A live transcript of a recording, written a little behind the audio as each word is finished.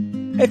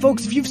Hey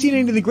folks, if you've seen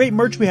any of the great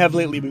merch we have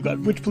lately, we've got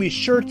Witch Police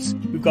shirts,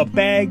 we've got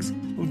bags,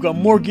 we've got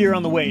more gear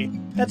on the way.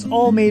 That's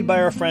all made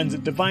by our friends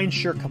at Divine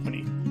Shirt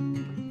Company.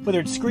 Whether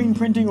it's screen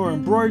printing or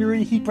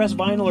embroidery, heat press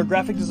vinyl or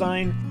graphic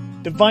design,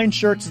 Divine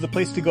Shirts is the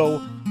place to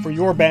go for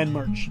your band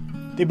merch.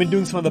 They've been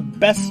doing some of the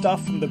best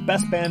stuff from the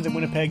best bands in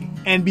Winnipeg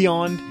and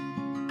beyond.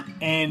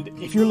 And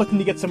if you're looking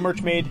to get some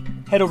merch made,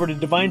 head over to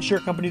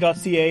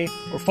divineshirtcompany.ca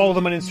or follow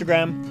them on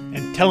Instagram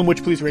and tell them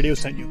Witch Police Radio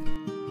sent you.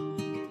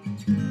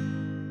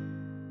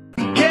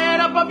 Get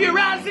up off your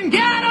ass and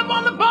get up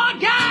on the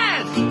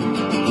podcast!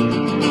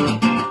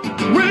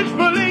 Witch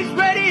Police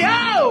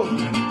Radio!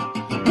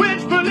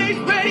 Witch Police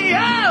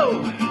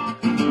Radio!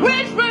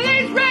 Witch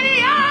Police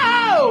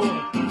Radio!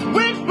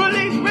 Witch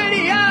Police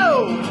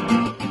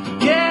Radio!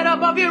 Get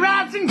up off your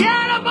ass and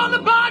get up on the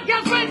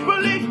podcast! Witch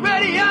Police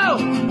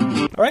Radio!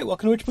 Alright,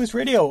 welcome to Witch Police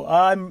Radio.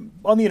 I'm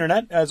on the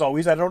internet, as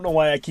always. I don't know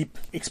why I keep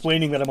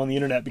explaining that I'm on the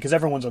internet, because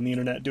everyone's on the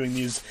internet doing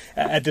these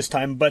at this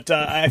time, but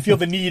I feel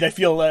the need, I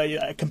feel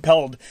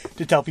compelled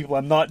to tell people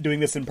I'm not doing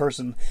this in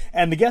person.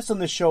 And the guests on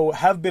this show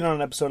have been on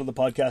an episode of the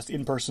podcast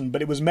in person,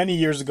 but it was many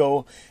years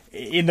ago,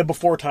 in the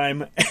before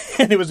time,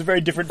 and it was a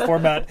very different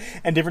format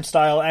and different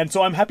style, and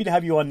so I'm happy to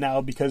have you on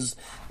now, because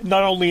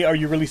not only are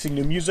you releasing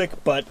new music,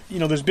 but, you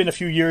know, there's been a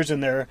few years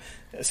in there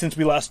since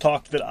we last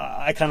talked that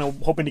I kind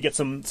of hoping to get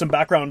some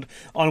background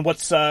on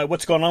what's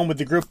gone on with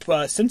the group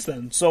since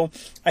then. So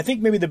I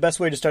think maybe the best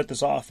way to start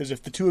this off is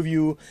if the two of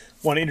you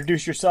want to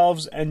introduce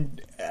yourselves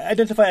and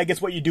identify, I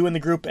guess, what you do in the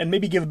group, and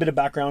maybe give a bit of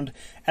background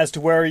as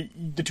to where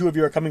the two of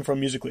you are coming from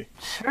musically.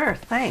 Sure,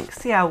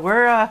 thanks. Yeah,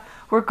 we're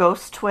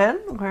Ghost Twin.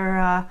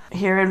 We're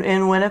here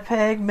in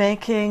Winnipeg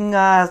making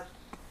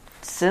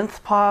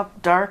synth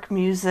pop, dark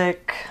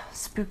music,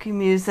 spooky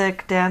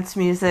music, dance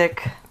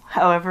music,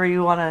 however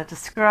you want to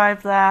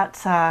describe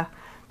that.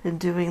 Been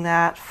doing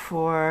that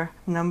for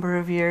a number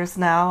of years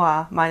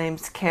now. My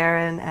name's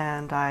Karen,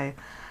 and I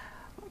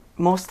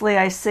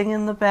sing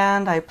in the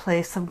band. I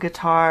play some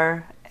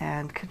guitar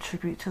and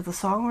contribute to the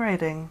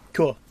songwriting.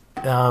 Cool.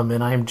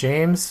 And I'm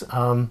James.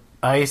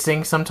 I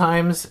sing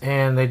sometimes,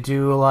 and I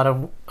do a lot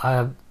of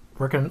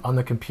working on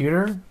the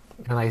computer,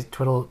 and I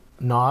twiddle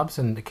knobs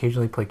and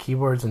occasionally play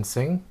keyboards and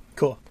sing.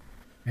 Cool.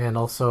 And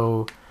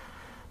also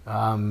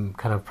kind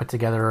of put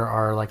together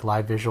our like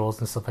live visuals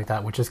and stuff like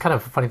that, which is kind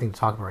of a funny thing to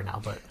talk about right now.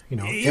 But you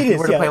know, if we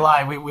were to play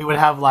live, we would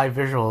have live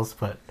visuals.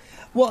 But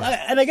well,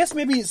 and I guess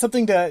maybe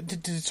something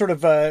to sort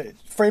of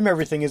frame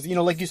everything is, you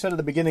know, like you said at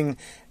the beginning,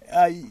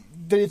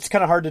 it's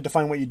kind of hard to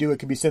define what you do. It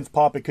could be synth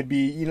pop. It could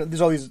be, you know,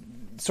 there's all these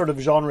sort of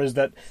genres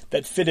that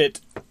fit it.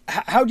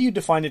 How do you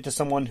define it to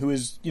someone who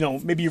is, you know,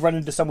 maybe you run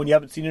into someone you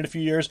haven't seen in a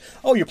few years?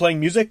 Oh, you're playing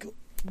music?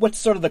 What's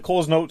sort of the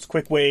Coles Notes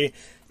quick way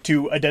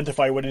to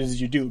identify what it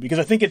is you do? Because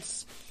I think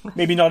it's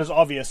maybe not as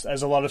obvious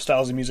as a lot of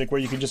styles of music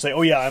where you can just say,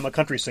 oh yeah, I'm a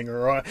country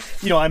singer, or,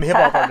 you know, I'm a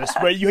hip-hop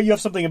artist, where you have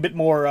something a bit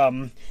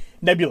more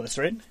nebulous,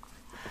 right?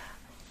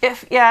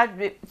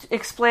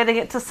 Explaining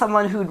it to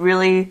someone who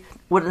really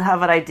wouldn't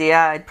have an idea,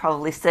 I'd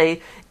probably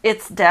say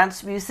it's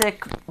dance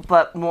music,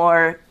 but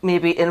more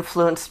maybe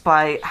influenced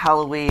by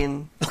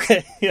Halloween.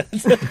 Okay, yeah,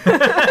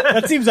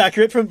 that seems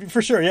accurate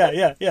for sure.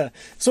 Yeah.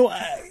 So,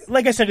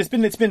 like I said, it's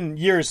been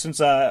years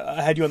since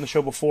I had you on the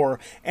show before,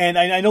 and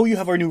I know you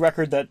have our new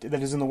record that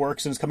is in the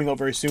works and is coming out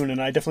very soon,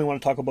 and I definitely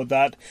want to talk about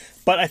that.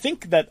 But I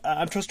think that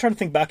I'm just trying to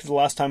think back to the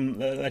last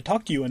time I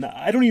talked to you, and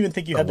I don't even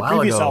think you had the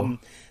previous album.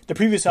 The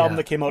previous album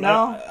that came out,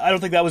 no. I don't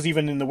think that was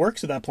even in the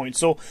works at that point.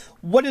 So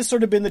what has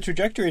sort of been the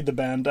trajectory of the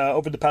band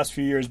over the past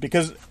few years?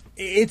 Because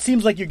it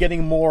seems like you're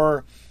getting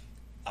more...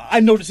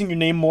 I'm noticing your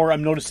name more.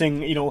 I'm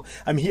noticing, you know,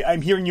 I'm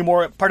hearing you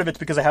more. Part of it's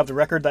because I have the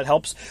record, that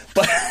helps.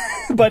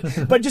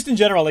 But just in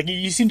general, like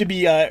you seem to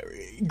be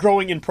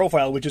growing in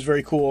profile, which is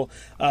very cool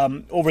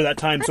over that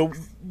time. So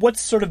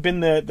what's sort of been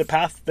the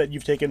path that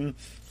you've taken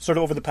sort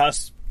of over the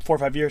past 4 or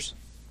 5 years?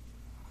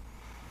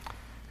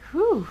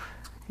 Whew.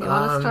 You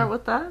want to start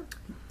with that?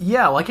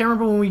 Yeah, well, I can't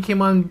remember when we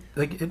came on.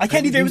 Like, I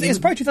can't either. It's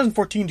probably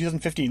 2014,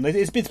 2015.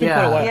 It's been quite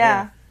a while.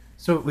 Yeah.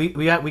 So we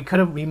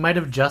might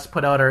have just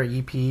put out our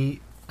EP.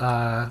 It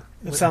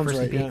sounds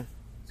right. EP. Yeah.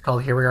 It's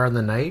called Here We Are in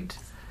the Night,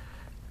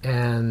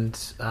 and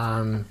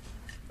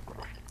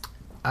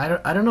I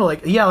don't know.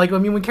 Like, yeah, like I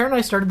mean, when Karen and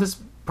I started this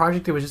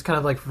project, it was just kind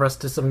of like for us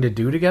to something to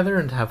do together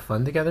and to have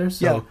fun together.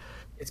 So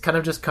it's kind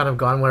of just kind of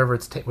gone wherever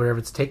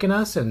it's taken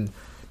us. And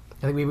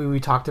I think we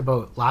talked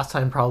about last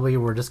time probably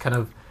we're just kind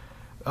of,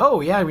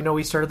 oh yeah, we know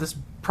we started this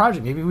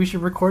project. Maybe we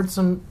should record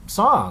some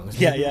songs.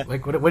 Yeah.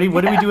 Like what do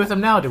we do with them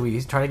now? Do we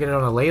try to get it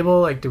on a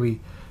label? Like, do we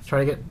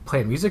try to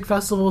play at music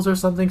festivals or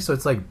something? So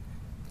it's like,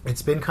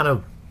 it's been kind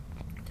of,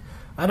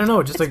 I don't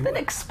know, just it's been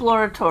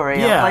exploratory.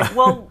 Yeah. Like,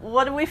 well,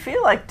 what do we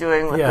feel like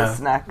doing with this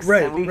next?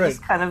 Right, and we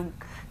just kind of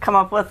come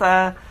up with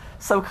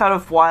some kind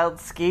of wild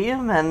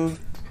scheme, and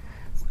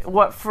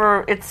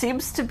it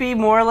seems to be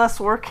more or less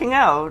working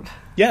out.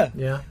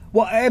 Yeah.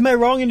 Well, am I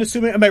right in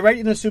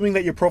assuming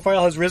that your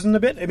profile has risen a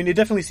bit? I mean, it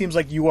definitely seems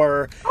like you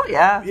are. Oh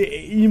yeah.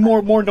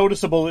 More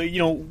noticeable, you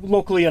know,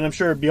 locally and I'm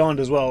sure beyond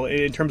as well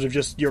in terms of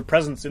just your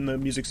presence in the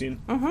music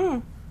scene. Mm-hmm.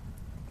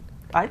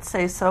 I'd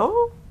say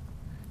so.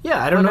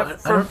 Yeah, I don't know.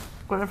 I don't,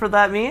 Whatever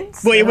that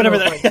means. Well, yeah, whatever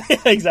know,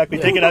 that. Exactly.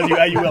 Take it as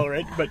you will,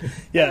 right? But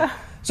yeah.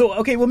 So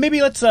okay, well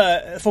maybe let's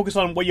focus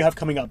on what you have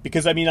coming up,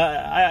 because I mean,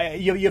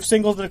 you have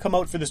singles that have come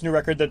out for this new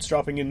record that's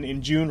dropping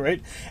in June,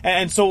 right?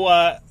 And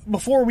so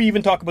before we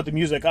even talk about the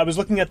music, I was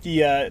looking at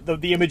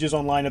the images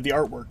online of the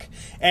artwork,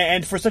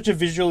 and for such a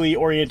visually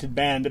oriented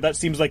band, that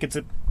seems like it's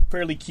a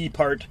fairly key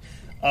part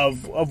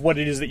of what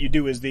it is that you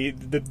do, is the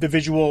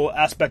visual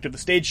aspect of the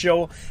stage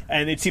show,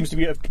 and it seems to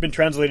be have been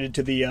translated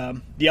to the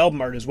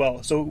album art as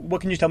well. So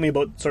what can you tell me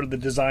about sort of the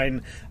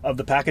design of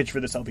the package for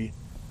this LP?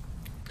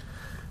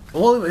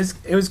 well,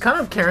 it was kind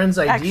of Karen's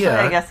idea.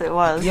 Actually, I guess it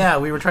was. Yeah,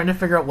 we were trying to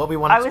figure out what we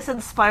wanted. I was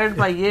inspired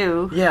by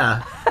you.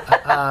 Yeah.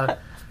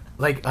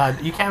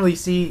 You can't really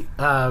see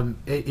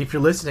if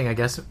you're listening, I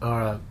guess.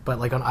 But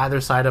like on either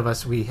side of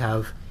us, we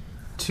have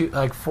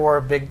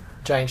four big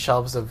giant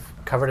shelves of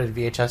covered in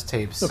VHS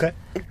tapes. Okay.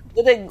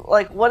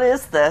 Like, what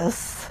is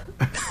this?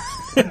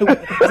 Is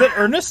it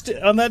Ernest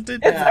on that?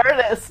 It's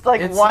Ernest.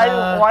 Like, It's,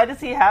 why does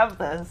he have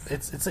this?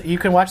 It's you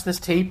can watch this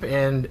tape,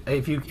 and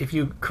if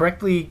you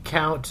correctly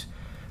count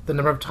the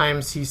number of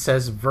times he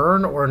says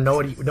 "Vern" or know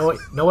what I mean.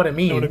 Know what I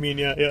mean?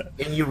 Yeah.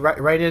 And you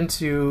write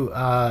into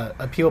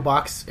a PO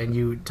box, and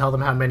you tell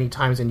them how many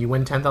times, and you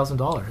win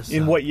 $10,000.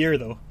 In what year,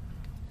 though?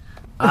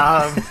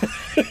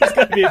 It's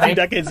got to be a few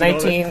decades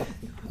ago.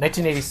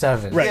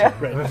 1987. Right, Yeah.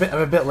 right.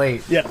 I'm a bit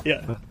late.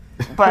 Yeah.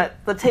 But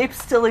the tape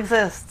still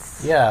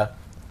exists. Yeah.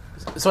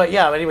 So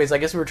yeah. Anyways, I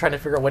guess we were trying to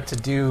figure out what to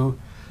do,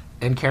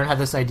 and Karen had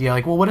this idea,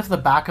 like, well, what if the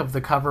back of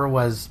the cover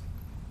was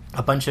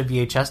a bunch of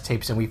VHS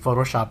tapes, and we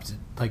photoshopped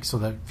so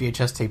the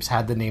VHS tapes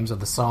had the names of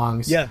the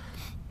songs, Yeah.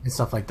 and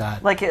stuff like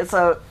that. Like it's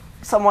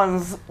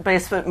someone's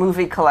basement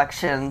movie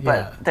collection, but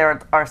Yeah.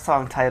 there are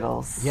song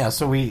titles. Yeah.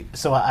 So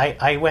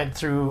I went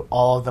through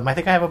all of them. I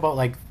think I have about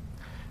like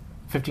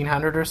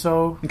 1,500 or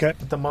so. Okay.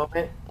 At the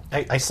moment,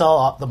 I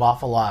sell them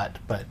off a lot,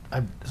 but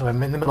I'm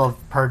in the middle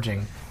of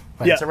purging,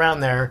 but Yeah. it's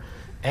around there.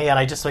 And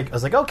I was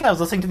like, okay. I was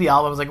listening to the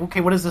album. I was like, okay,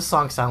 what does this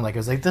song sound like? I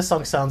was like, this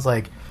song sounds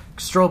like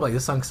Strobe. Like,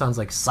 this song sounds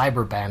like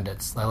Cyber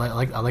Bandits. I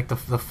like the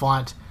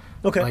font.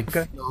 Okay. Like,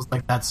 Okay. feels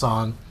like that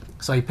song.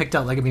 So I picked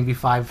out like maybe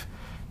 5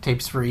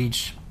 tapes for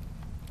each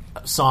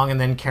song,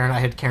 and then I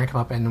had Karen come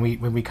up, and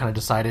we kind of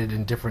decided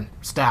in different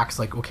stacks,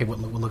 like, okay, what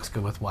looks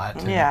good with what.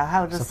 And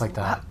Yeah, stuff like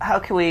that. How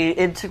can we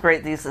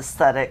integrate these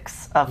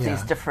aesthetics of Yeah.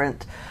 these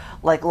different,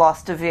 like,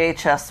 lost to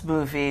VHS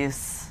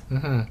movies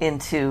Mm-hmm.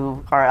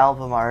 into our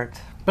album art?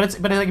 But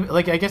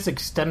I guess it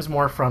stems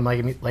more from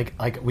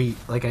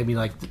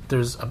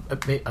there's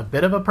a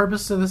bit of a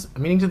purpose to this,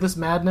 meaning to this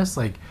madness.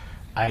 Like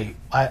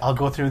I'll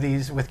go through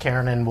these with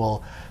Karen, and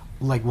we'll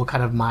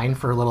kind of mine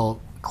for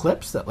little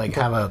clips that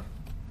have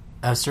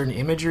a certain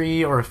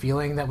imagery or a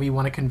feeling that we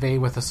want to convey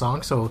with a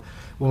song. So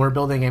when we're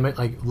building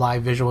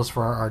live visuals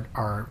for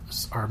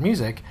our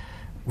music,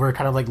 we're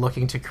kind of like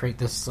looking to create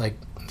this like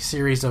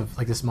series of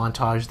like this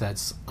montage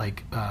that's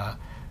like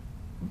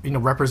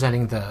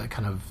representing the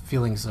kind of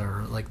feelings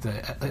or like the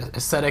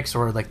aesthetics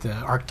or like the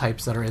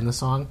archetypes that are in the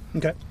song.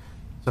 Okay.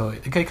 So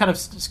it kind of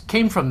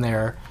came from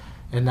there,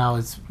 and now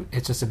it's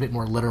just a bit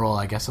more literal,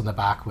 I guess, on the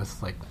back with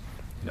the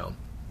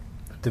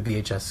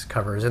VHS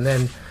covers, and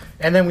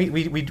then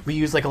we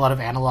use like a lot of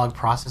analog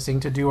processing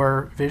to do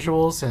our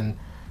visuals, and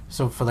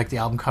so for like the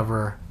album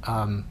cover,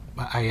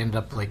 I ended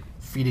up like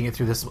feeding it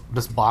through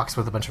this box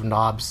with a bunch of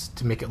knobs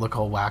to make it look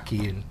all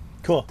wacky, and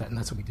Cool. and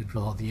that's what we did for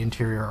all the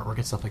interior artwork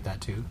and stuff like that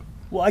too.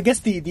 Well, I guess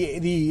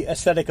the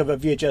aesthetic of a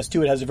VHS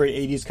too, it has a very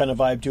 80s kind of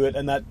vibe to it,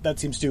 and that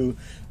seems to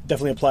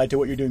definitely apply to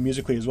what you're doing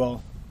musically as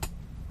well.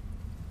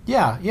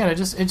 Yeah, it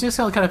just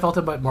kind of felt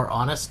a bit more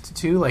honest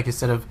too. Like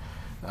instead of,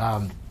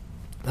 I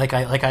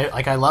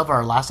love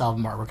our last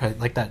album artwork.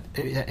 Like that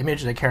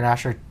image that Karen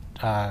Asher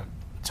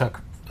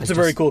took. It's a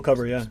very cool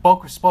cover, yeah.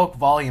 Spoke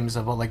volumes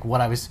of what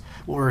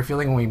we were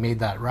feeling when we made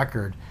that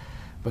record.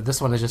 But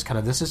this one is just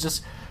this is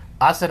just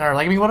us and our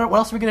what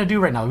else are we gonna do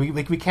right now?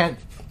 We can't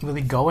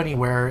really go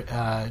anywhere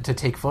to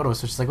take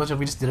photos. So it's just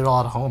we just did it all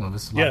at home. It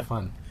was a lot of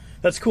fun.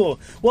 That's cool.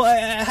 Well,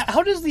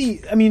 how does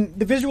the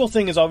visual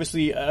thing is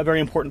obviously a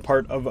very important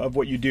part of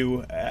what you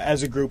do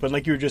as a group, and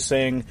like you were just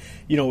saying,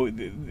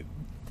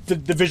 the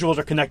visuals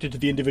are connected to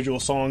the individual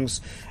songs.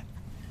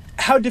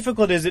 How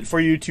difficult is it for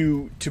you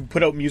to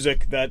put out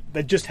music that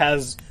just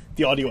has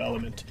the audio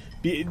element?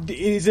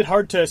 Is it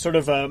hard to sort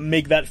of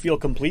make that feel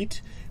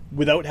complete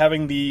without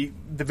having the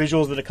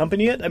visuals that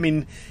accompany it? I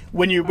mean,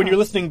 when you're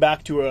listening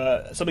back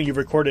to something you've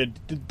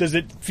recorded, does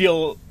it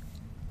feel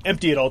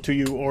empty at all to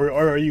you, or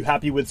are you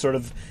happy with sort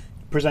of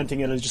presenting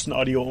it as just an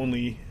audio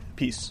only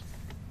piece?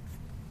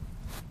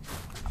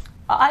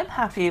 I'm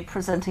happy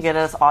presenting it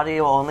as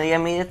audio only. I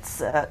mean,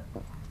 it's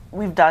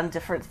we've done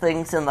different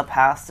things in the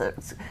past. It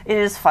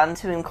is fun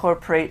to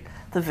incorporate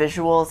the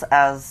visuals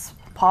as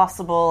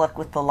possible, like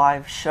with the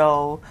live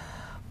show.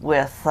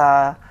 With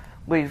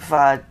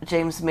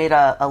James made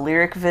a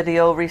lyric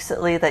video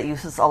recently that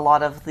uses a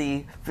lot of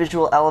the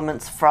visual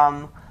elements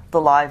from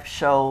the live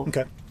show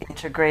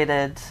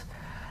integrated.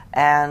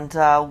 And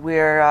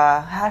we're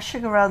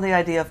hashing around the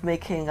idea of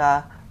making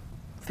a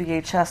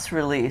VHS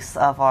release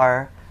of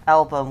our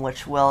album,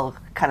 which will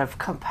kind of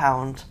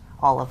compound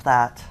all of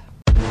that.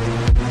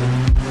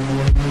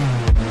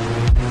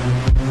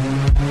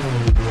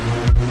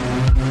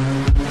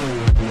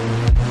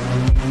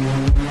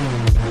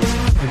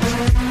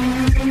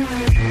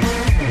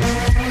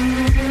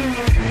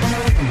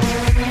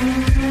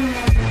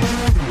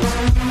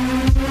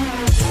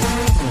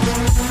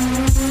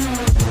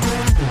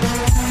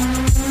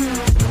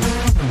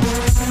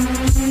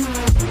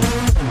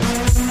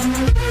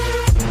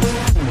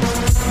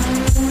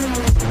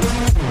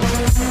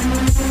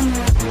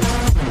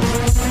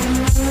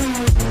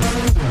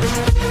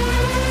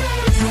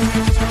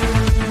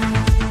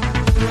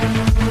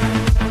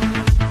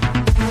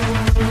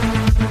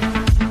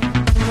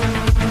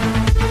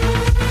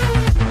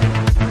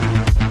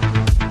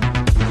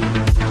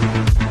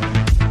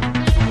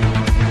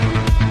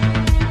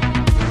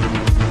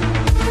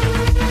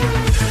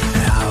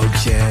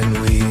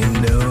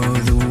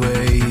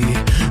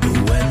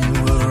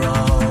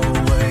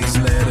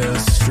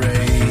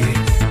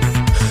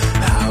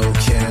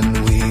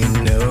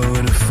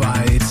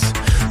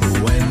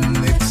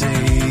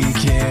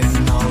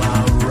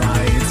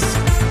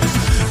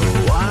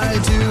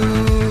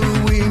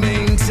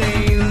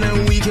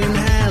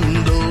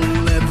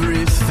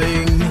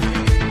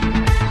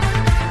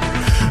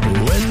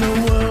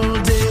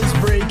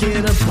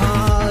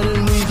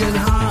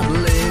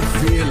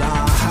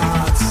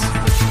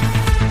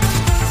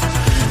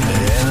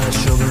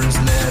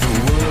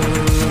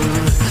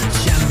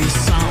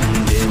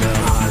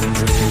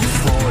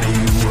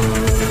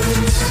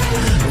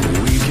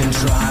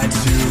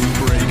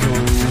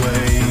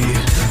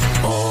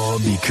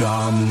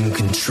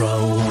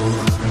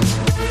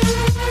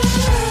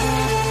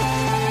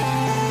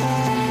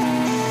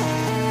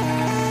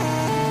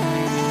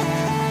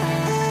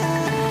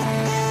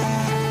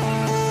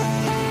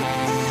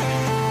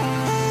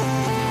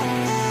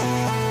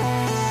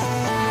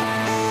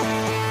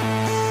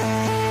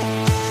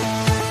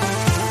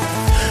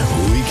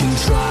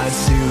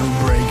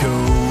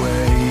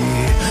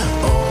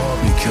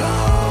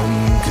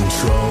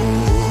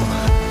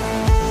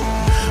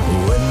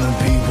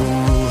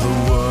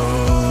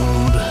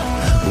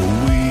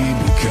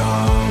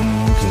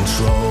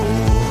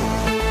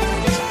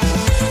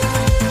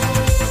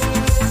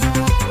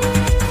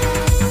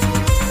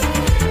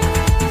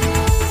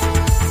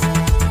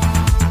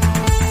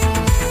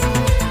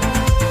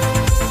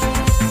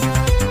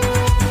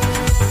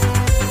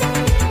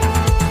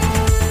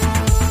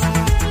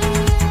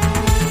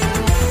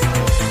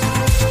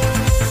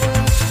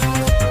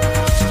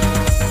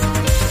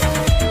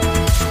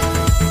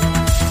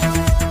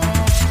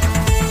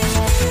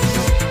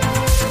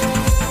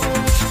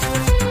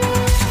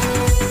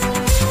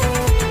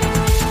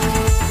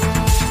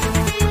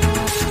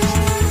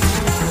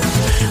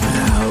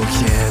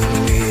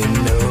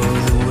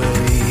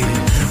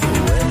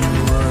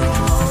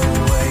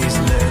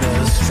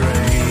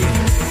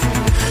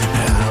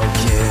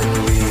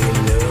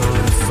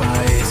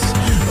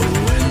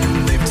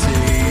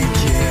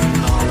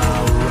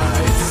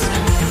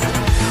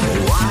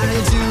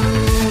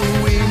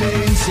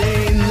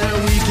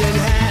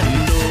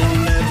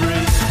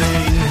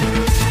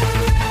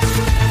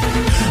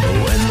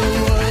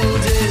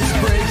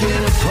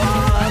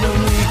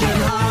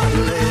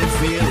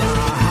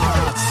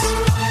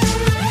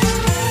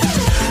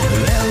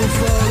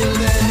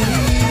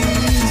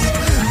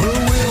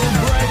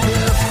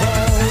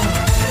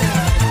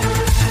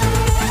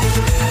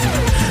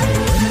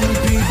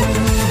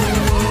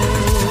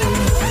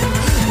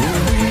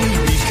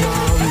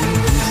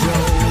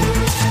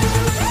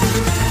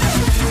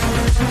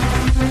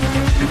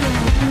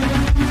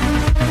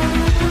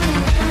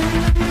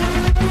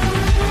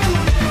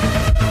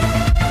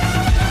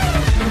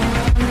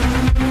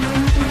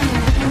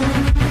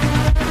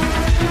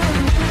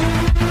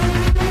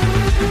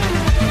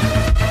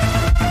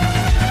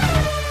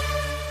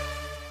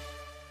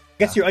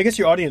 I guess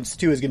your audience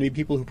too is going to be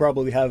people who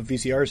probably have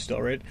VCRs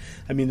still, right?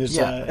 I mean, there's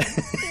it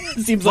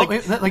seems that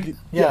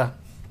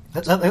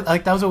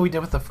was what we did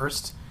with the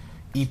first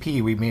EP.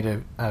 We made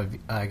a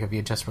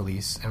VHS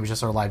release, and it was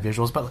just our live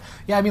visuals. But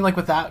yeah, I mean, like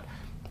with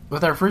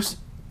our first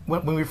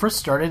when we first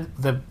started,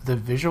 the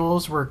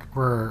visuals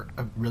were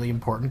a really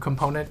important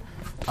component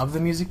of the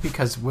music,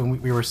 because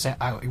when we were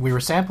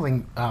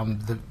sampling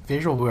the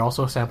visual, we were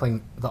also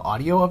sampling the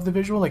audio of the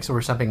visual. Like, so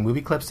we're sampling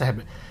movie clips that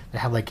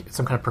have like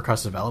some kind of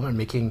percussive element,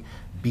 making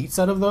beats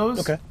out of those.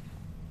 Okay.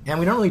 And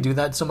we don't really do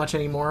that so much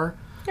anymore.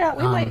 Yeah,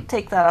 we might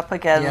take that up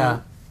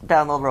again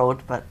down the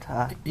road, but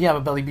yeah,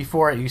 but like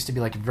before, it used to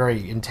be like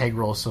very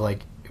integral. So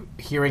like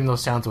hearing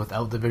those sounds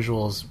without the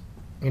visuals,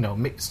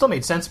 still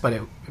made sense, but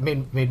it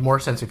made more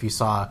sense if you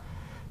saw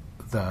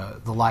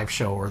the live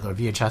show or the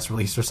VHS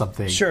release or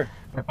something. Sure.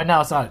 But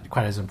now it's not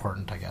quite as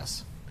important, I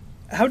guess.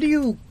 How do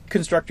you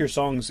construct your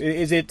songs?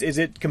 Is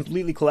it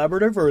completely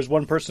collaborative, or is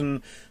one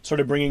person sort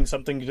of bringing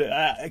something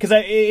to? Because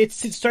it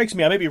strikes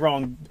me, I might be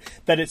wrong,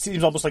 that it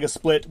seems almost like a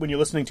split when you're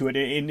listening to it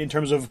in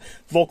terms of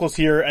vocals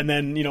here, and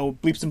then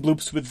bleeps and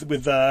bloops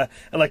with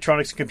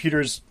electronics and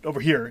computers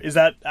over here. Is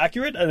that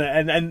accurate?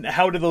 And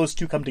how do those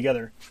two come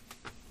together?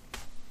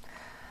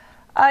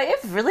 It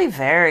really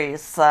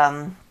varies.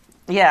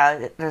 We'd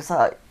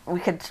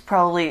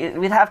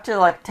have to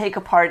like take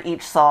apart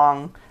each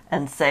song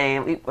and say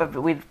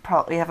we'd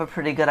probably have a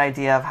pretty good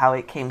idea of how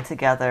it came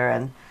together.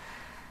 And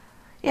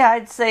yeah,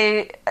 I'd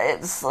say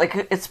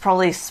it's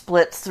probably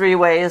split three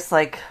ways.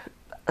 Like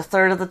a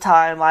third of the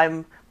time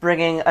I'm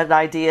bringing an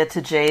idea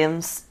to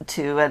James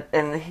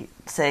and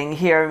saying,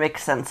 here, make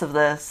sense of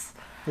this.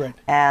 Right.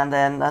 And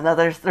then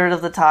another third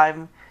of the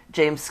time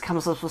James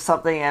comes up with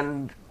something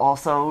and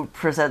also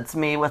presents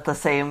me with the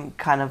same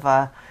kind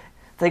of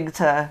thing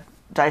to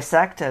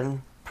dissect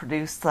and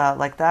produce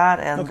like that.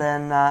 And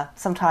then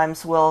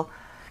sometimes we'll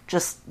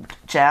just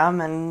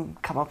jam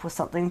and come up with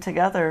something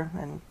together,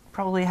 and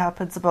probably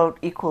happens about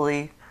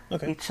equally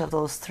each of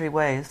those three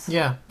ways.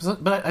 Yeah,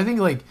 but I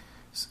think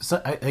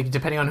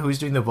depending on who's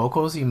doing the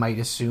vocals, you might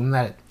assume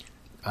that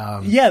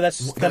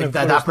that's kind of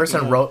that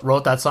person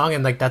wrote that song,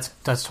 and that's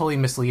totally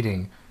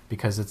misleading,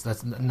 because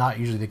that's not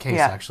usually the case.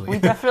 Actually, we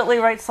definitely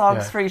write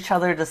songs for each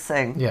other to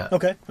sing. Yeah.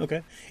 Okay.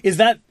 Is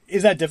that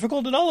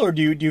difficult at all, or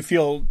do you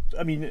feel?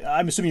 I mean,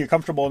 I'm assuming you're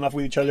comfortable enough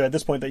with each other at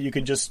this point that you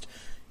can just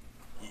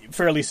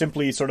fairly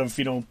simply sort of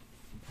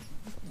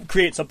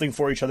create something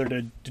for each other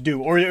to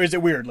do, or is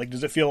it weird? Like,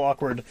 does it feel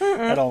awkward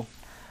at all?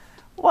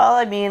 Well,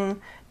 I mean,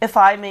 if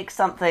I make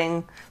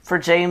something for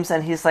James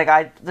and he's like,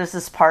 there's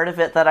this part of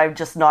it that I'm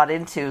just not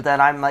into,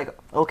 then I'm like,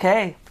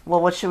 okay,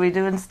 well, what should we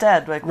do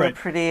instead? Like, we're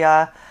pretty.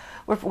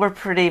 We're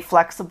pretty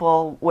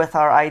flexible with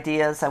our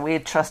ideas, and we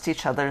trust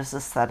each other's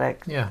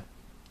aesthetic. Yeah.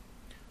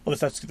 Well,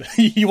 that's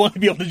you want to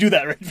be able to do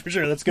that, right? For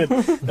sure. That's good.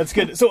 That's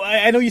good. So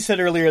I know you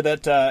said earlier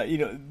that you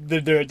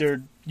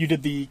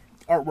did the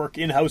artwork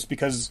in-house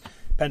because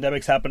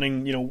pandemic's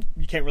happening. You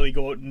can't really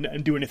go out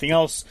and do anything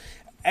else,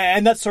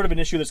 and that's sort of an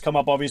issue that's come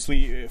up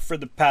obviously for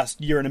the past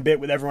year and a bit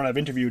with everyone I've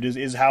interviewed.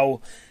 Is how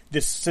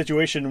this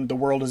situation the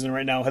world is in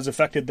right now has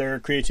affected their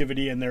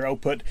creativity and their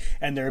output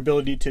and their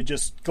ability to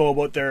just go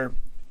about their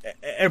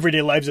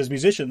everyday lives as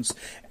musicians.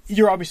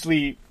 You're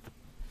obviously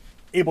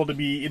able to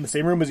be in the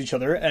same room as each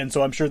other, and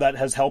so I'm sure that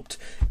has helped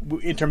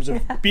in terms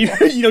of being,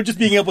 just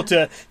being able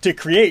to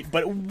create.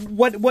 But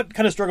what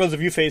kind of struggles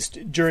have you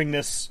faced during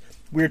this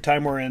weird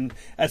time we're in,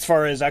 as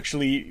far as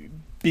actually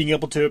being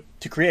able to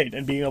create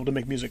and being able to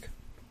make music?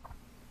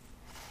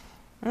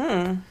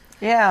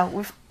 Yeah,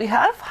 we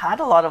have had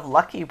a lot of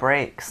lucky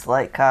breaks,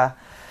 like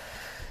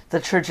the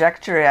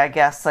trajectory, I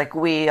guess. Like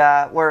we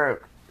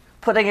were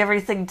putting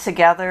everything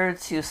together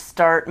to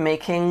start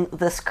making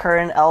this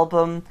current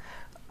album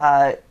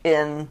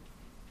in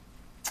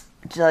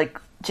like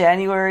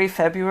January,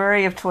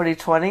 February of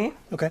 2020.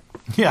 Okay.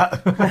 Yeah.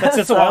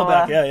 That's a while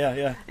back.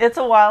 Yeah. It's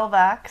a while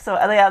back. So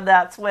and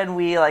that's when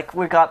we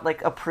got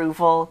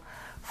approval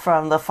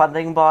from the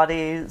funding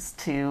bodies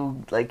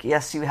to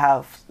yes, you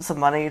have some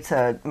money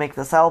to make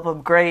this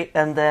album, great.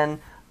 And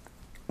then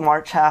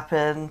March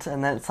happened,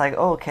 and then it's like,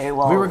 oh, okay,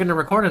 well, we were going to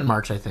record in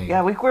March, I think.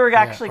 Yeah, we were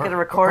actually going to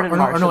record in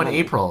March. No, in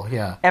April.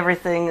 Yeah,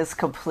 everything is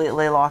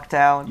completely locked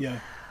down. Yeah,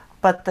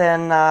 but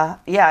then,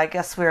 I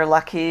guess we were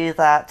lucky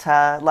that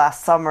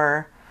last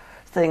summer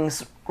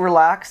things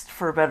relaxed,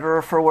 for better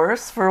or for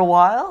worse, for a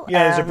while.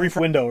 Yeah, there's a brief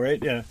window, right?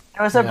 Yeah,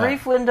 there was a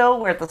brief window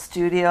where the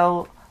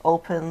studio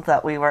opened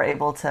that we were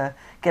able to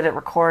get it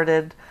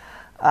recorded.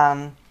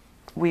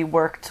 We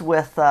worked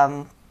with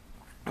an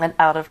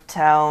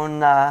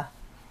out-of-town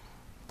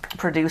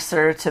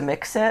producer to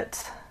mix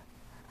it,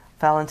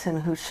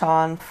 Valentin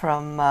Huchon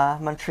from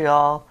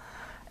Montreal,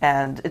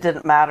 and it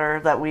didn't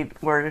matter that we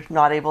were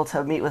not able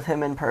to meet with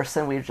him in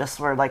person. We just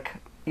were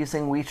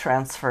using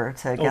WeTransfer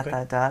to get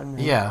that done.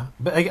 Yeah,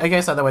 but I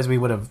guess otherwise we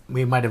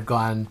might have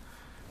gone.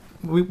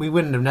 We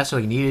wouldn't have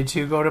necessarily needed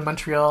to go to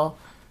Montreal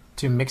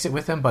to mix it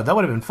with him, but that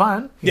would have been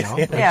fun. Sure.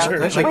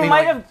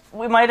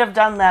 We might have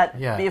done that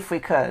if we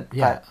could.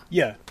 But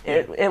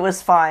it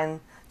was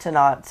fine to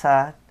not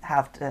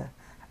have to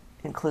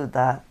include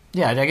that.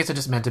 Yeah, I guess it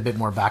just meant a bit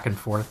more back and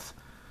forth.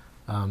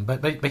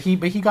 But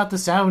he got the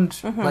sound,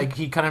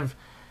 he kind of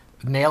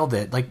nailed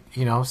it,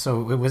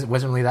 so it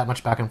wasn't really that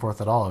much back and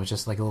forth at all. It was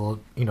just a little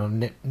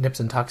nips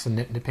and tucks and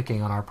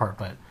nitpicking on our part,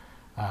 but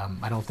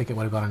I don't think it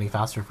would have gone any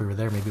faster if we were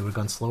there. Maybe it would have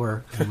gone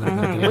slower. We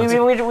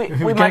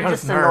might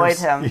just annoyed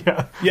him.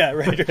 Yeah,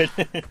 right.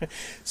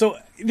 So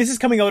this is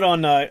coming out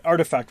on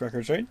Artifact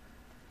Records, right?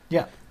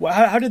 Yeah. Well,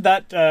 how did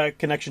that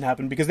connection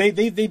happen? Because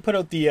they put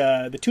out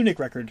the Tunic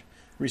record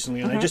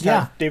recently, and I just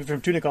had David from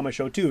Tunic on my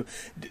show too.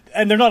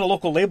 And they're not a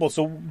local label,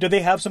 so do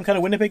they have some kind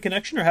of Winnipeg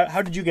connection, or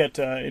how did you get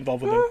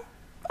involved with them?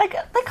 They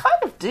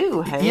kind of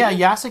do, hey? Yeah,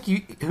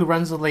 Jacek, who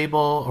runs the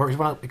label, or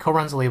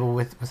co-runs the label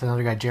with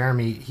another guy,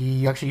 Jeremy,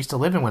 he actually used to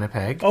live in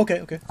Winnipeg. Okay.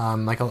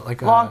 Like a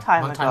long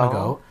time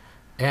ago.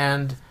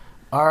 And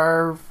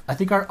I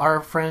think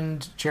our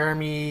friend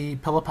Jeremy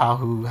Pilipow,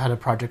 who had a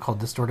project called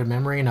Distorted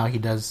Memory, now he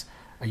does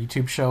a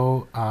YouTube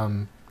show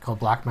called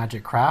Black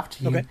Magic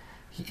Craft.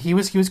 He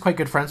was quite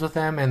good friends with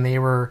them, and they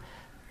were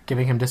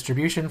giving him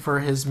distribution for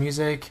his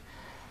music.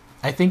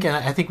 I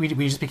think we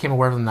just became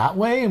aware of them that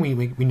way, and we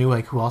knew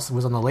like who else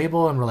was on the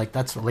label, and we're like,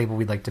 that's a label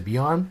we'd like to be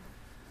on.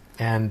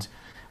 And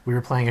we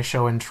were playing a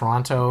show in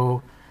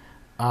Toronto.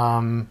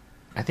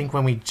 I think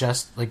when we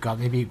just we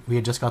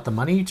had just got the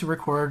money to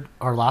record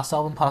our last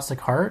album, Plastic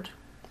Heart,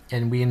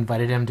 and we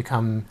invited him to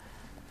come,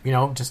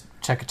 just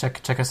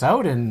check us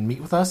out and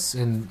meet with us,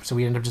 and so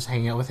we ended up just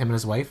hanging out with him and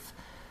his wife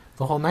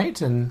the whole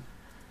night, and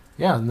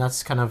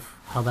that's kind of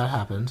how that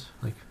happened.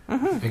 Like,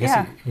 I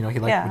guess he liked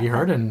what he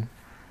heard and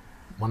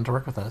wanted to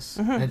work with us,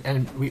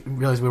 and we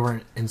realized we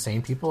weren't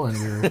insane people, and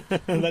we were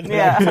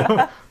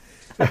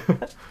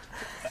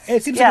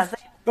It seems like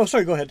oh,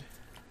 sorry, go ahead.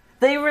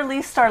 They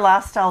released our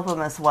last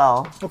album as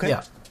well. Okay.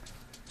 Yeah.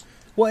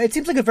 Well, it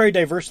seems like a very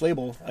diverse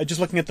label,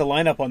 just looking at the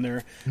lineup on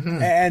there.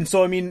 Mm-hmm. And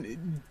so, I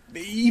mean,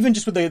 even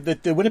just with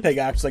the Winnipeg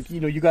acts, like,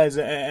 you guys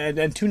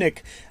and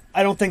Tunic,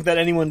 I don't think that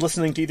anyone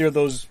listening to either of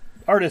those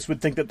artists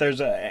would think that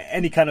there's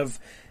any kind of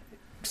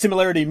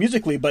similarity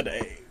musically, but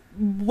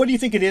what do you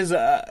think it is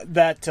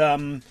that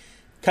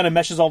kind of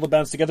meshes all the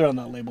bands together on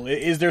that label?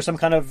 Is there some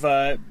kind of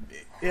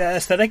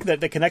aesthetic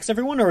that connects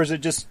everyone, or is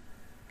it just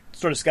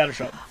sort of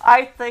scattershot?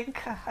 I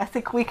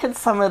think we can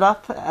sum it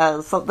up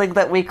as something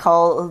that we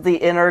call the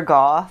inner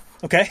goth.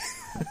 Okay.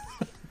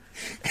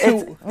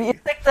 It's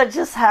music that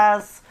just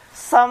has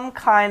some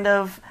kind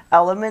of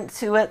element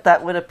to it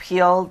that would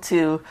appeal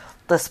to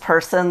this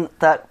person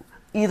that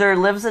either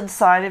lives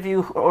inside of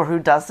you or who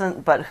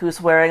doesn't, but who's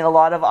wearing a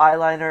lot of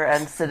eyeliner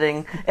and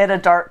sitting in a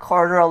dark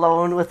corner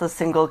alone with a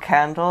single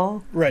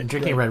candle. Right.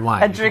 Drinking red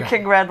wine. And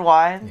drinking red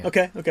wine. Yeah.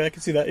 Okay, I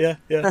can see that, yeah.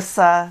 This,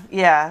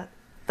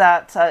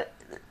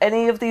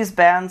 any of these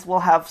bands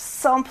will have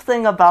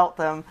something about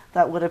them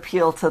that would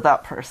appeal to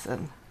that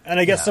person. And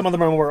I guess some of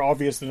them are more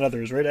obvious than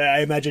others, right?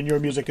 I imagine your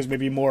music is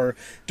maybe more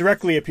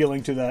directly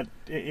appealing to that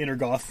inner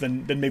goth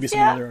than maybe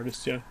some other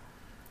artists, yeah.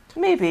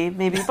 Maybe.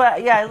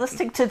 But yeah,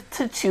 listening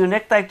to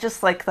Tunic, I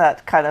just like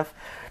that kind of...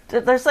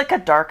 There's like a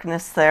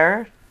darkness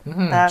there.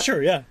 Mm-hmm. That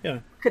sure, yeah.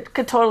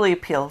 Could totally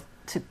appeal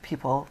to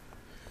people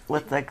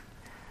with like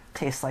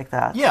tastes like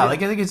that. Yeah,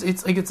 like I think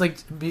it's like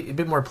a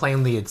bit more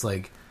plainly, it's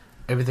like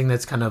everything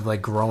that's kind of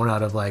like grown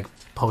out of like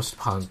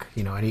post-punk,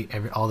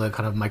 all the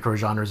kind of micro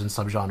genres and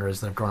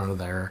subgenres that have grown out of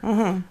there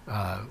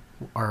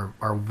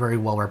are very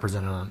well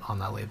represented on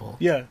that label.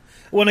 Yeah.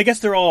 Well, and I guess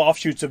they're all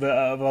offshoots of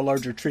a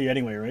larger tree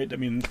anyway, right? I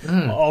mean,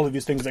 all of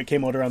these things that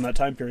came out around that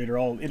time period are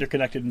all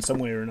interconnected in some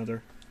way or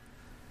another.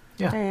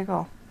 Yeah. There you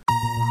go.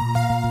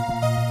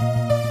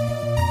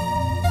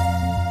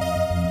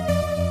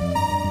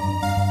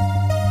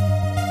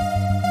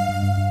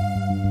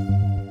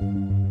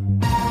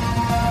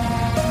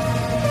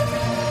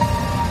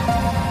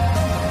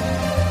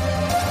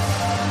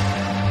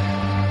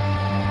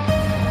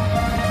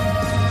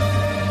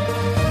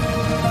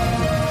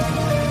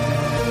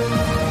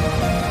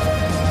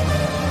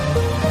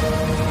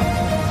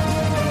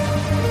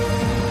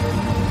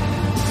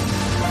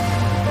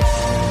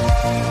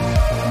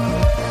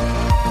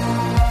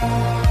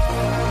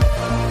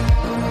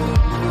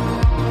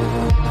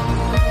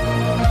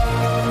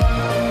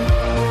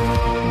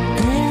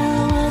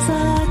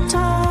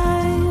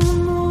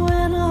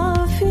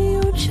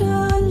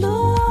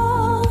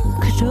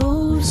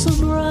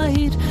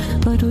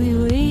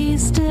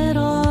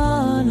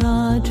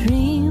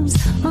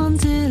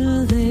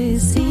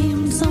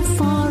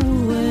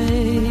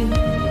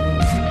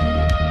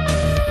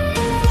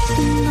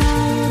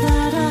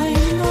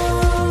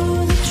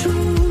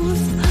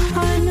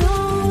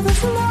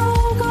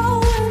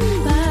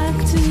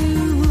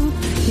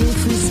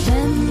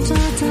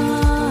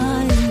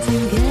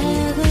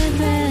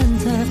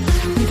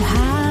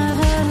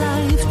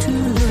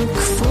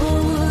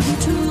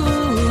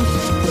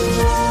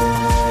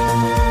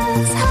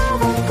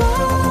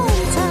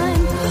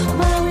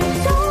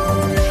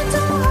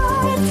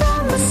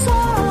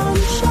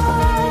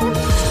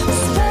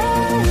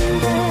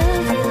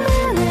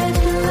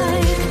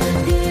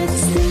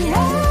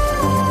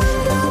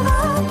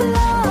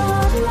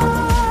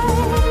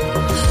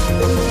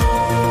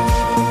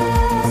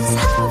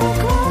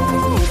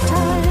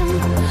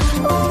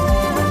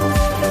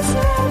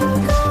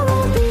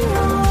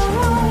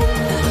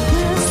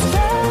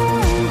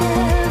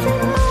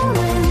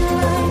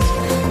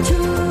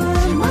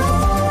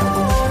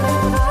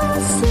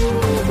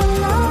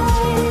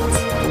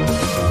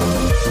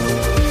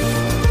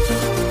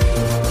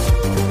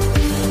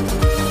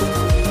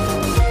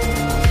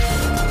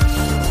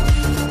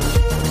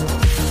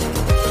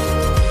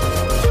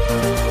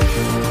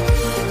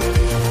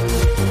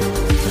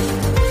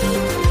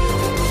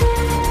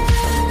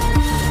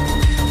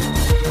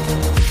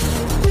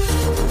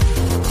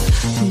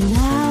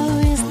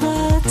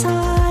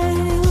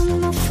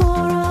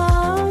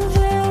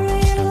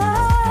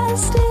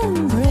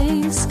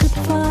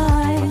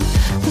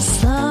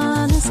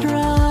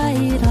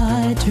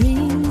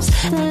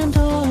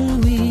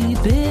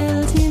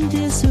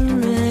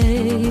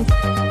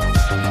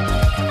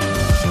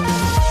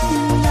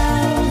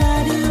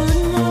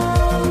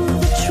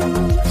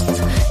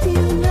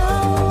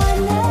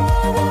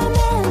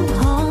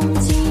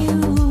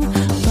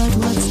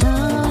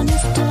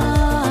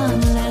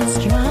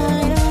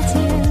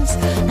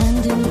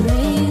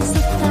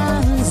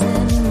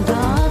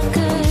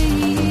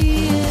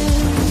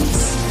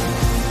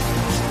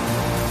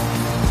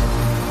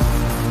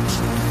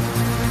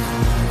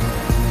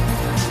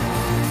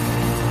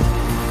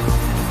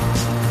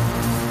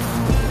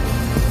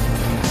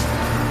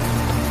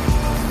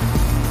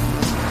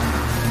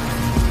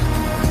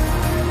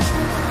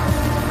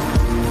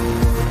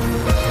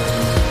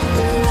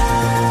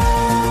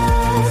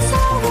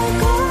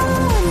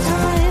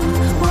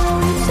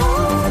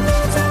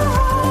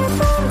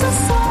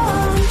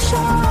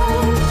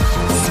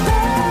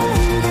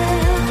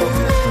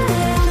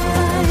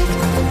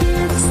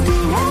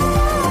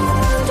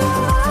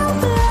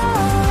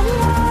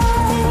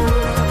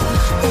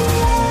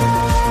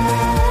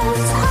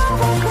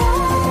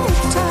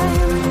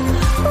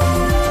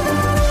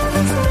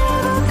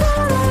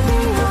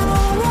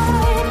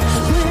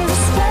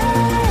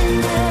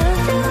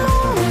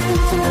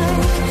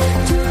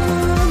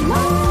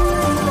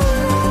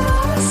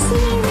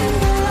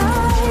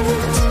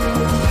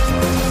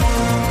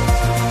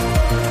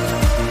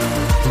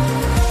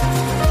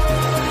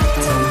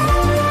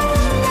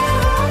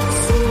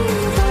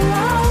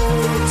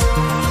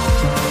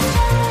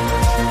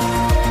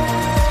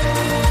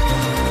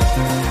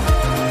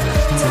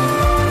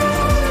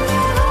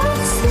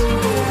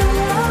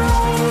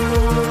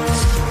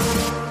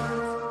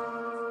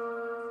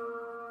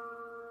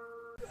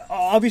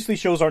 obviously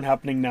shows aren't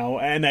happening now,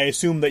 and I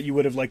assume that you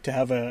would have liked to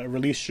have a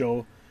release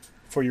show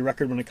for your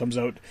record when it comes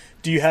out.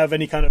 Do you have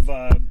any kind of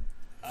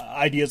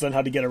ideas on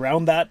how to get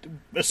around that,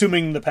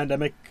 assuming the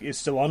pandemic is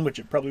still on, which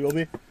it probably will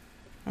be?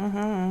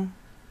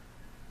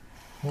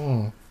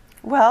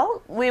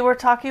 Well, we were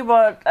talking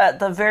about, at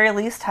the very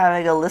least,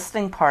 having a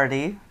listening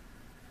party.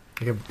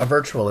 Like a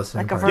virtual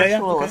listening Like a party.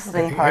 virtual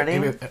listening party.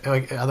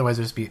 Like, otherwise,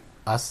 it'd just be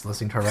us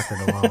listening to our record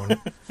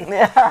alone.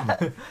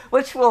 Yeah,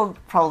 which we'll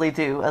probably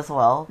do as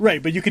well.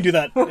 Right, but you can do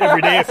that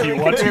every day if you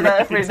want to. Do that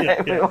right? every day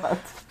if we want.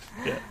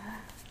 Yeah.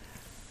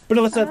 But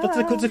no,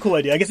 that's a cool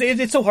idea. I guess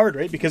it's so hard,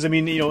 right? Because, I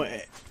mean, you know,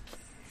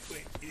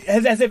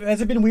 has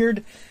it been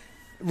weird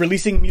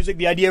releasing music,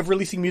 the idea of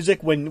releasing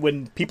music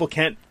when people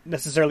can't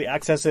necessarily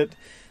access it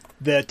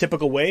the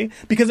typical way?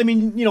 Because, I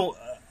mean, you know,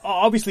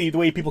 obviously the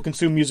way people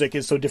consume music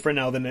is so different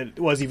now than it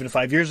was even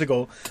 5 years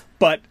ago.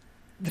 But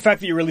the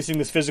fact that you're releasing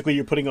this physically,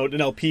 you're putting out an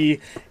LP,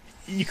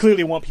 you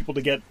clearly want people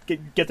to get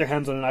their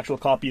hands on an actual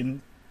copy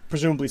and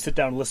presumably sit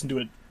down and listen to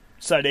it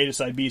side A to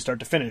side B, start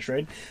to finish,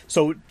 right?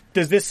 So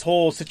does this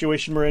whole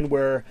situation we're in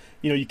where,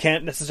 you know, you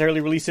can't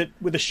necessarily release it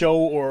with a show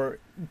or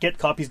get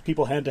copies of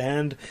people hand to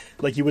hand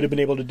like you would have been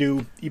able to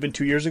do even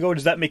 2 years ago,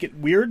 does that make it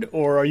weird,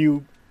 or are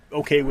you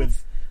okay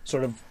with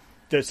sort of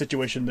the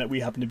situation that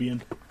we happen to be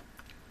in?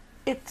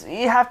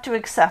 You have to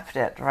accept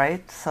it,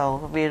 right?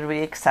 So we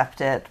accept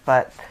it,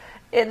 but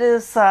it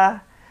is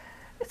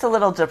it's a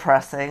little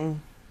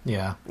depressing.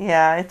 Yeah.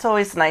 Yeah, it's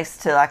always nice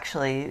to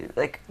actually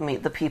like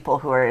meet the people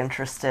who are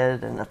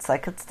interested, and it's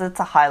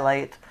a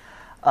highlight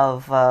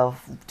of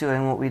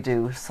doing what we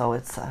do. So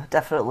it's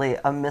definitely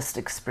a missed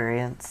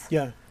experience.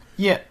 Yeah.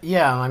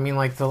 Yeah. I mean,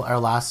 like our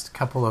last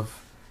couple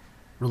of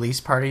release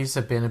parties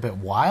have been a bit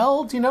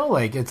wild. You know,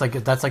 like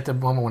that's like the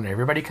moment when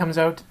everybody comes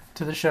out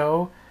to the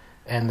show,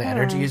 and the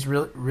energy is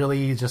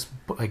really just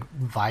like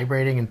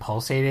vibrating and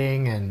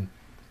pulsating, and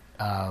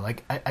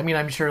like I mean,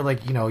 I'm sure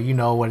like you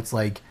know what it's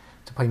like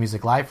to play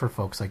music live for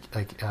folks, like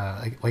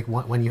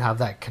when you have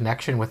that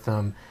connection with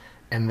them,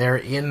 and they're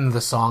in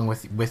the song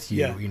with you,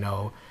 yeah. you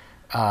know,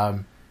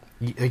 and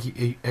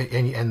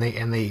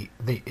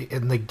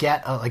they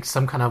get like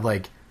some kind of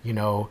like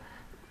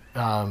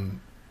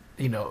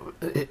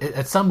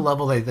at some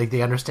level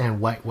they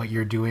understand what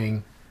you're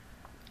doing,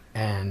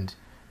 and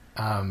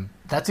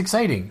that's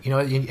exciting, you know,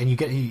 and you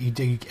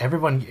get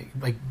everyone,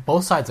 like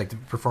both sides, like the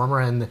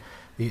performer and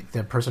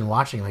the person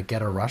watching, like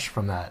get a rush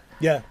from that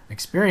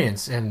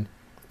experience. And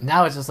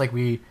now it's just like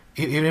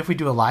even if we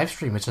do a live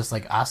stream, it's just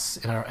like us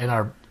in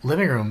our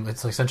living room.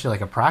 It's essentially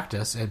like a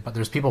practice, but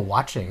there's people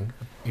watching,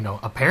 you know,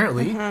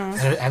 apparently,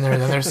 and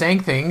they're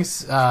saying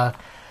things.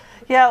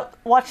 Yeah,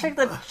 watching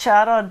the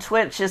chat on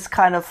Twitch is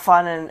kind of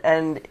fun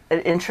and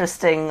an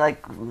interesting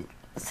like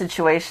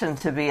situation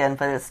to be in,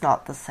 but it's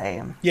not the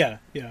same. Yeah.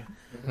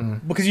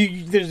 Because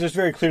there's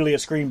very clearly a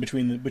screen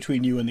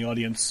between you and the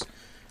audience.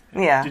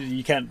 Yeah,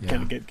 you can't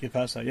get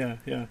past that.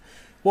 Yeah.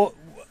 Well,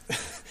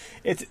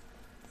 it's.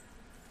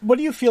 What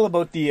do you feel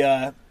about the?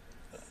 I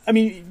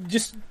mean,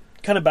 just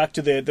kind of back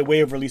to the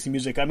way of releasing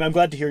music. I'm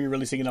glad to hear you're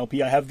releasing an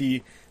LP. I have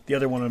the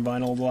other one on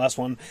vinyl, the last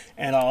one,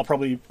 and I'll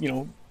probably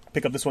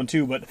pick up this one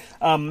too. But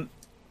a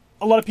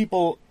lot of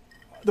people,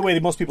 the way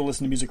that most people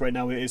listen to music right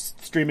now is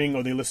streaming,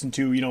 or they listen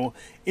to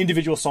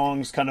individual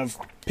songs kind of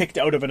picked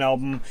out of an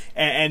album,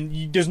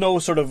 and there's no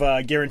sort of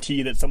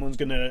guarantee that someone's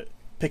going to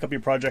pick up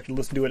your project and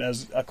listen to it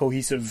as a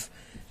cohesive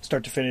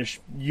start to finish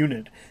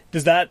unit.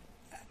 Does that?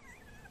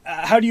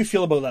 How do you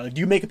feel about that?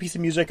 Do you make a piece of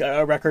music,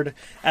 a record,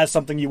 as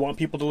something you want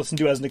people to listen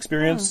to as an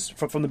experience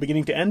from the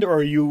beginning to end,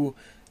 or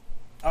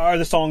are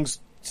the songs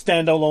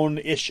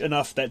standalone-ish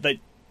enough that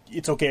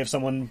it's okay if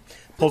someone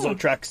pulls out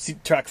track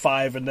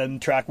 5 and then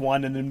track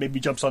 1 and then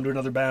maybe jumps onto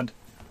another band?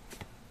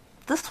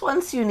 This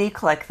one's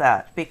unique like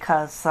that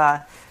because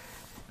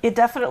it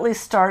definitely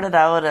started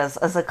out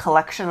as a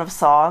collection of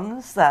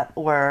songs that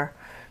were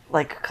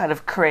like kind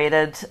of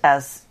created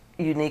as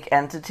unique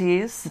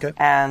entities, okay.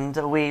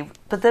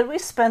 But then we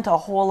spent a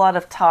whole lot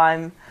of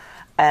time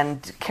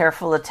and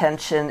careful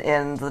attention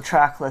in the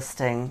track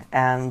listing,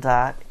 and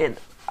I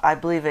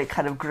believe it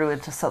kind of grew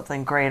into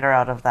something greater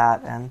out of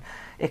that, and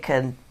it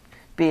can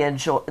be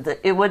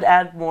it would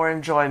add more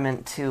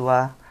enjoyment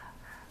to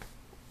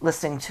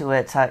listening to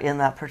it in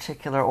that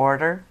particular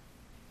order,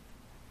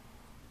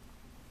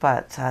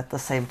 but at the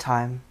same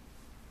time,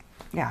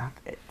 yeah,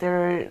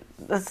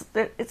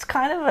 it's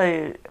kind of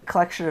a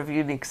collection of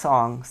unique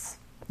songs.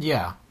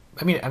 Yeah,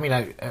 I mean, I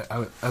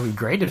would be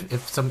great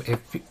if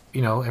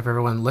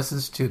everyone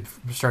listens to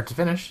start to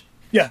finish.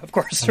 Yeah, of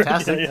course.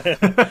 Fantastic.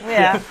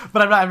 Yeah.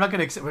 But we're not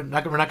going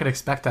to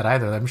expect that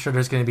either. I'm sure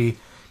there's going to be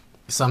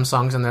some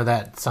songs in there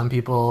that some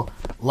people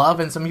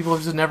love and some people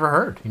have just never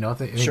heard. You know, if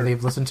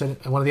they've listened to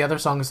one of the other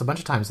songs a bunch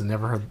of times and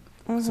never heard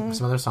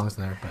some other songs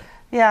in there. But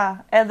yeah,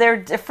 and they're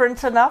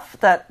different enough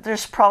that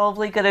there's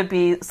probably going to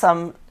be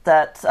some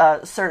that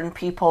certain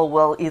people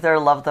will either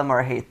love them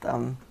or hate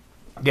them.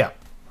 Yeah.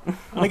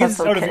 I guess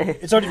okay.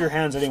 it's out of your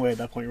hands anyway at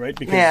that point, right?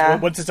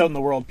 Because once it's out in the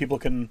world, people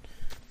can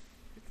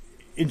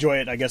enjoy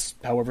it, I guess,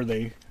 however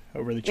they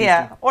however they choose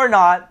Yeah, or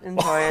not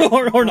enjoy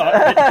it. or not.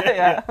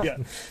 Yeah. Yeah.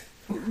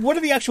 What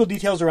are the actual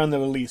details around the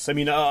release? I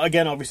mean,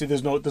 again, obviously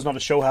there's not a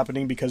show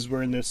happening because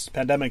we're in this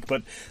pandemic,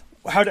 but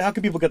how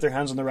can people get their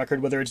hands on the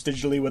record, whether it's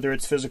digitally, whether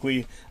it's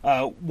physically,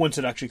 once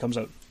it actually comes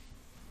out?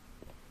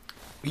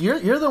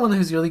 You're the one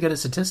who's really good at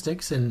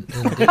statistics and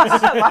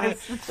My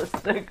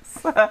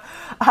statistics.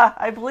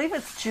 I believe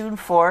it's June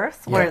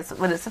 4th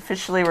when it's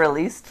officially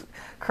released.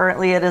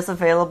 Currently, it is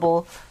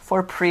available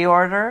for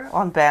pre-order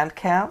on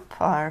Bandcamp.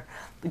 Our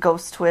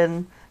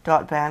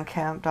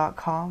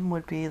ghosttwin.bandcamp.com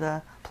would be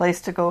the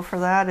place to go for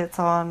that. It's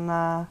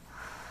on,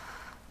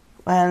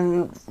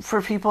 and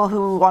for people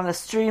who want to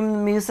stream the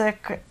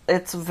music,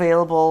 it's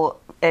available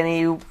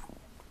any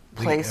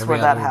place where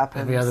that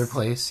happens. Every other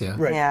place, yeah.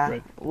 Right, yeah.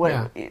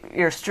 right.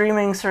 Your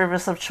streaming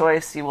service of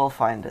choice, you will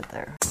find it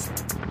there.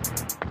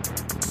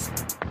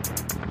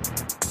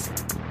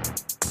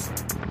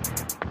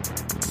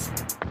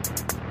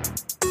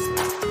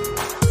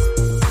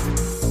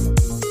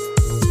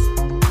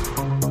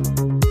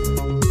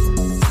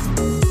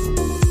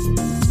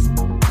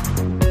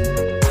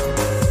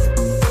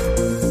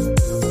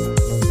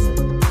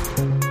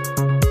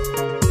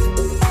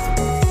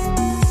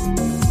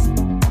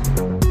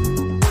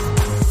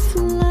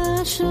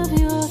 Of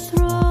your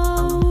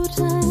throat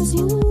as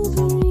you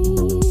breathe.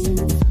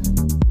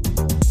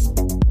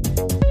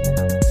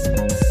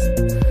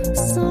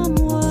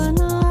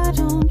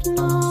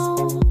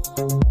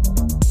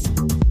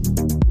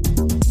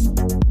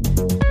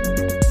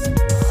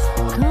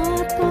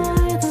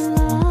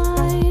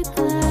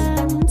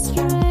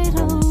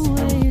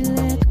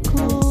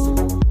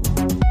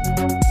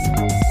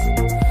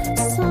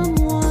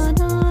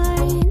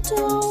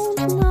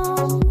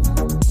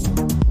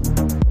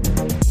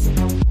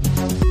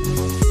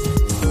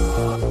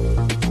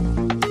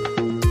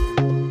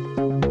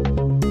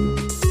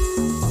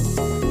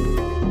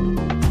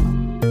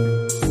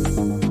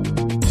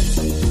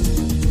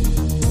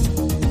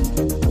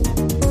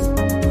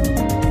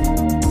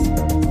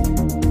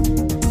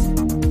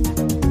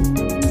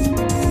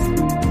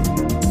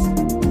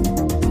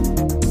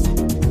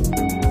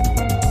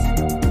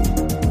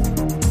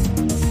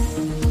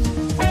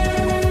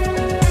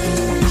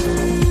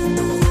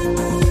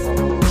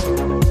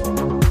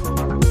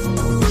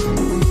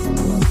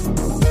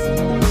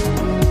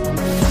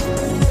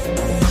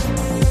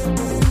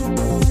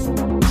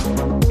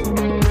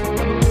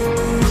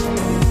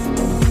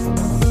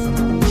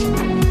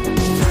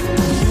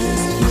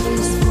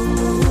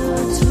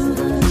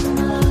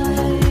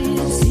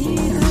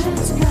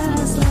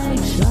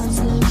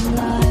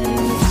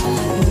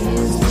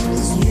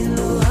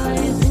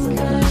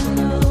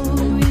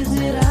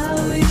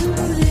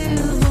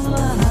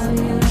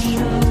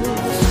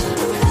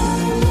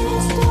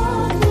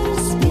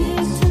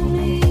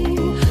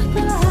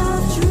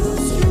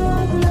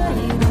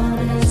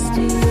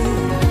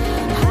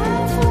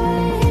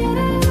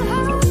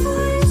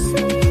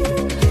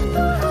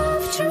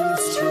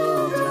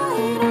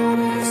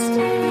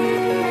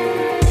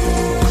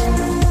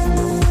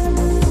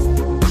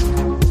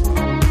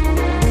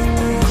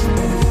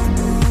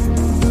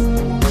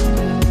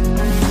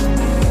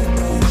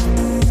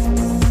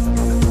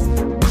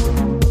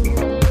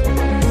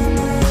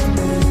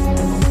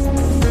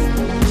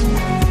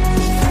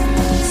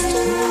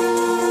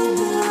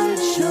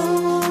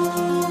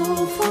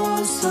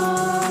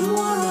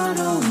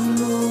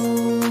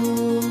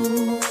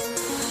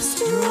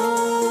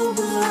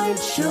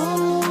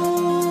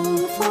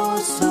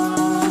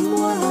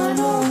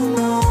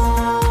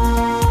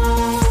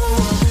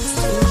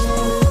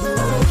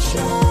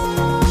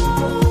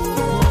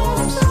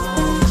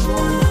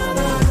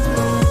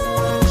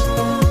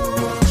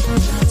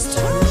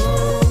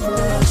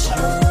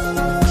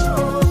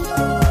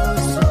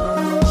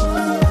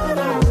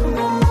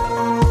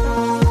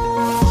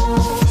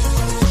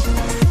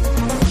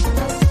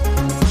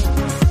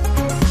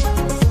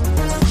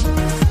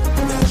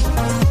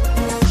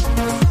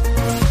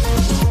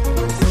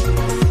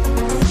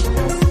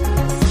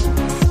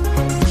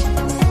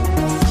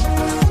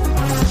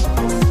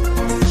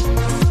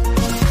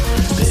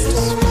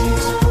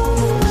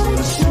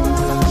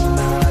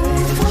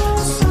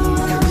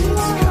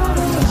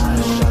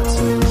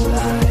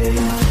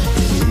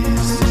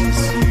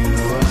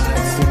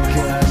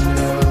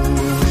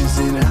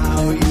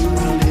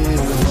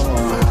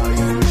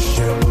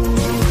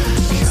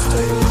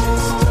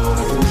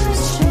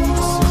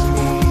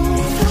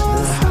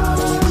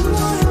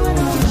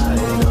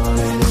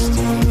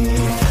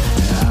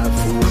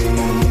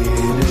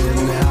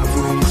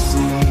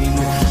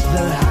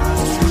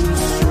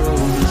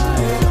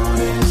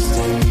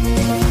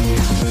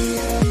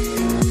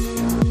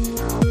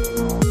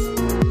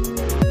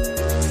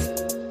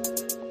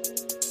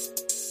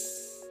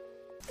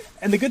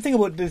 And the good thing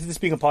about this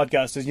being a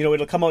podcast is,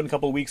 it'll come out in a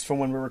couple of weeks from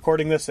when we're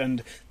recording this,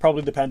 and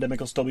probably the pandemic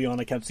will still be on.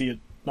 I can't see it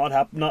not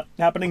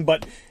happening,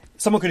 but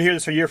someone could hear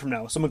this a year from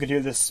now. Someone could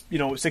hear this,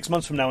 6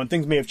 months from now, and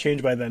things may have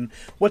changed by then.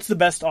 What's the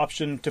best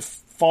option to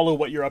follow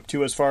what you're up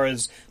to as far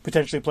as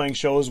potentially playing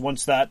shows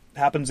once that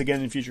happens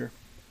again in the future?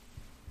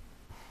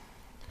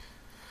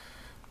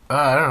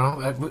 I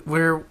don't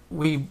know.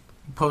 We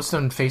post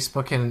on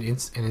Facebook and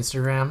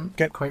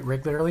Instagram quite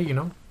regularly. You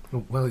know,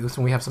 well, at least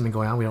when we have something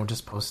going on, we don't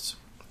just post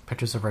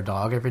pictures of our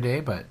dog every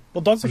day. But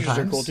dog pictures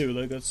are cool too.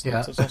 Like that's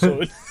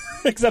also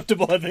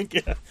acceptable, I think.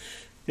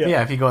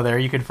 Yeah. If you go there,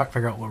 you can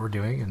figure out what we're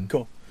doing. And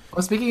cool.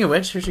 Well, speaking of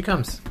which, here she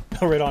comes.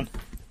 Oh, right on.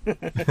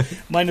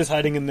 Mine is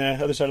hiding in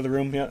the other side of the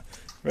room. Yeah,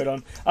 right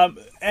on.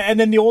 And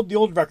then the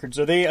old records,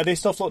 are they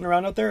still floating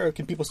around out there, or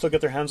can people still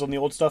get their hands on the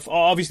old stuff?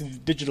 Obviously,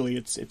 digitally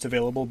it's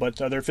available, but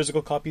are there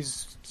physical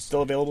copies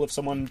still available if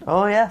someone?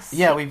 Oh yes.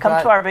 Yeah, we've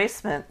come to our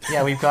basement.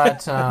 Yeah, we've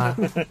got.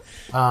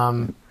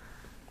 Well,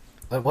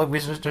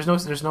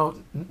 there's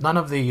none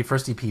of the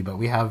first EP, but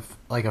we have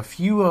like a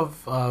few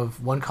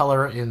of one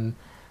color in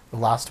the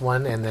last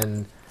one, and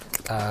then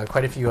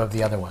quite a few of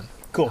the other one.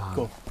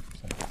 Cool.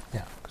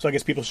 Yeah. So I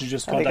guess people should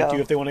just contact you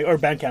if they want to, or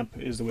Bandcamp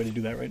is the way to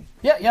do that, right?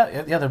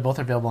 Yeah. They're both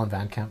available on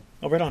Bandcamp.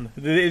 Oh, right on.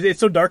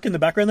 It's so dark in the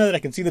background there that I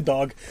can see the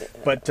dog,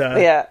 but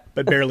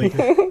barely.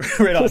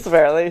 Right on. Just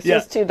barely. It's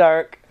just too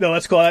dark. No,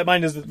 that's cool.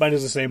 Mine is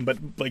the same, but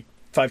like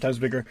 5 times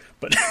bigger.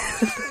 But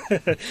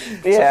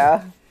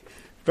yeah.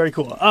 Very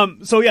cool.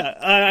 So yeah,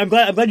 I'm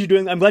glad you're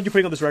doing. I'm glad you're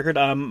putting out this record.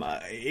 I'm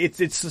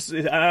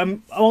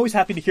always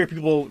happy to hear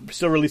people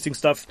still releasing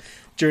stuff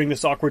during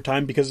this awkward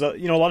time because a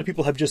lot of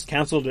people have just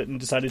canceled it and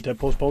decided to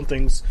postpone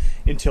things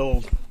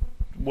until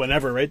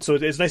whenever, right? So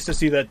it's nice to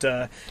see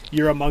that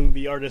you're among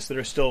the artists that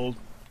are still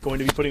going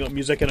to be putting out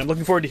music, and I'm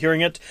looking forward to hearing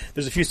it.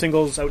 There's a few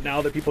singles out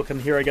now that people can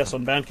hear, I guess,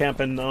 on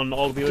Bandcamp and on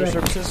all of the other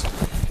services.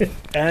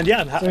 And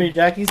yeah, sorry,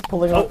 Jackie's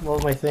pulling out all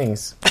my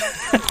things.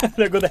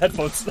 There go the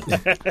headphones.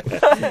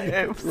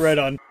 Right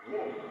on.